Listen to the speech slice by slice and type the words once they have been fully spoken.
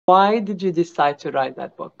Why did you decide to write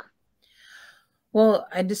that book? Well,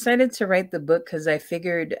 I decided to write the book because I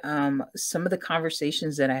figured some of the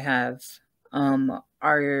conversations that I have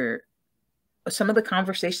are some of the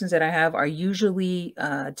conversations that I have are usually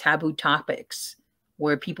taboo topics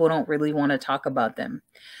where people don't really want to talk about them.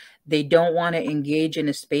 They don't want to engage in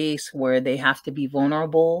a space where they have to be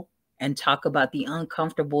vulnerable and talk about the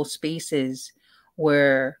uncomfortable spaces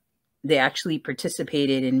where they actually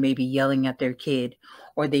participated in maybe yelling at their kid,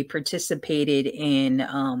 or they participated in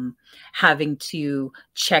having to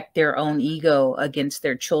check their own ego against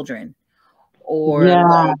their children, or Yeah.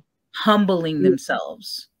 like humbling themselves.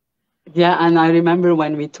 Yeah, and I remember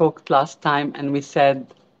when we talked last time and we said,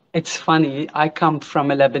 it's funny, I come from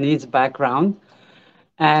a Lebanese background,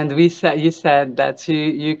 and we said you said that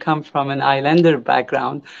you come from an islander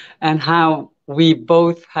background, and how we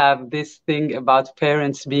both have this thing about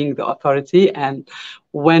parents being the authority, and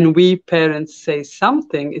when we parents say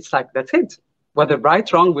something, it's like that's it. Whether right,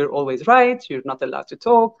 wrong, we're always right. You're not allowed to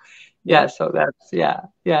talk. Yeah, Yep. so that's yeah,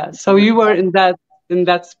 yeah. So you were in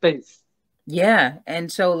that space. Yeah. And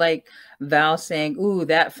so like Val saying, ooh,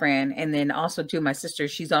 that friend. And then also to my sister,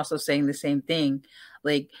 she's also saying the same thing.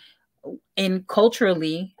 Like in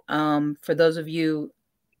culturally, for those of you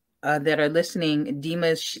that are listening, Dima,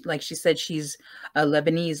 like she said, she's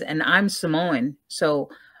Lebanese and I'm Samoan. So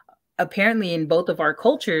apparently in both of our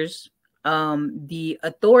cultures, the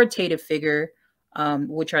authoritative figure,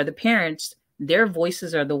 which are the parents, their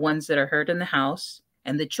voices are the ones that are heard in the house,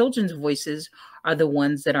 and the children's voices are the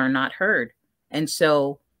ones that are not heard. And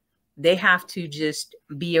so they have to just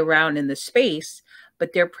be around in the space,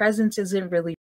 but their presence isn't really